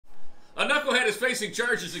is facing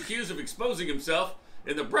charges accused of exposing himself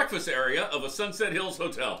in the breakfast area of a Sunset Hills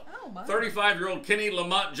hotel. Oh, my. 35-year-old Kenny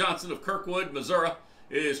Lamont Johnson of Kirkwood, Missouri,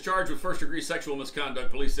 is charged with first-degree sexual misconduct.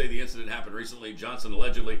 Police say the incident happened recently. Johnson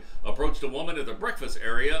allegedly approached a woman at the breakfast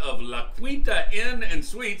area of La Quinta Inn and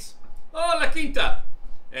Suites. Oh, La Quinta!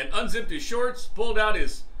 And unzipped his shorts, pulled out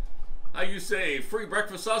his, how you say, free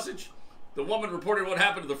breakfast sausage. The woman reported what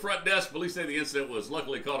happened to the front desk. Police say the incident was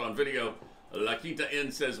luckily caught on video. La Quinta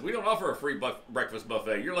Inn says, we don't offer a free breakfast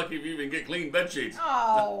buffet. You're lucky if you even get clean bed sheets.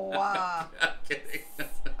 Oh, I'm kidding.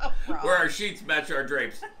 Where our sheets match our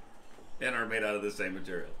drapes and are made out of the same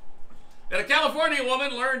material. And a California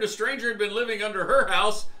woman learned a stranger had been living under her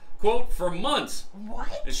house, quote, for months.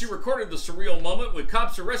 What? And she recorded the surreal moment when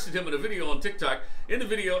cops arrested him in a video on TikTok. In the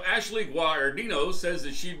video, Ashley Guardino says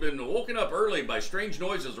that she'd been woken up early by strange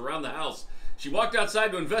noises around the house. She walked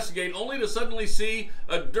outside to investigate, only to suddenly see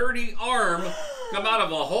a dirty arm come out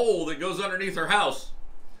of a hole that goes underneath her house.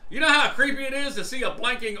 You know how creepy it is to see a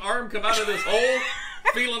blanking arm come out of this hole,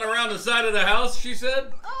 feeling around the side of the house, she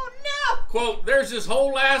said. Oh, no. Quote, there's this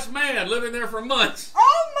whole-ass man living there for months.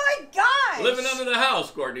 Oh, my gosh. Living under the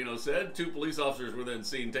house, Guardino said. 2 police officers were then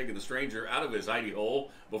seen taking the stranger out of his hidey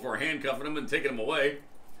hole before handcuffing him and taking him away.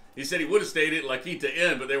 He said he would have stayed at La Quinta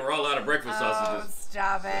Inn, but they were all out of breakfast sausages. Oh,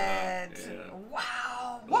 stop it. Yeah.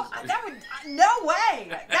 Wow. Well, that would, no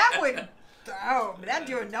way. That would, oh, that'd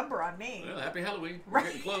do a number on me. Well, happy Halloween. We're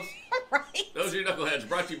getting close. Right. Those are your Knuckleheads,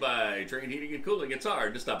 brought to you by Train Heating and Cooling. It's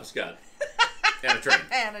hard to stop a Scot. And a train.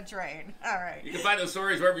 And a train. All right. You can find those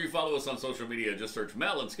stories wherever you follow us on social media. Just search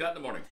Mel and Scott in the Morning.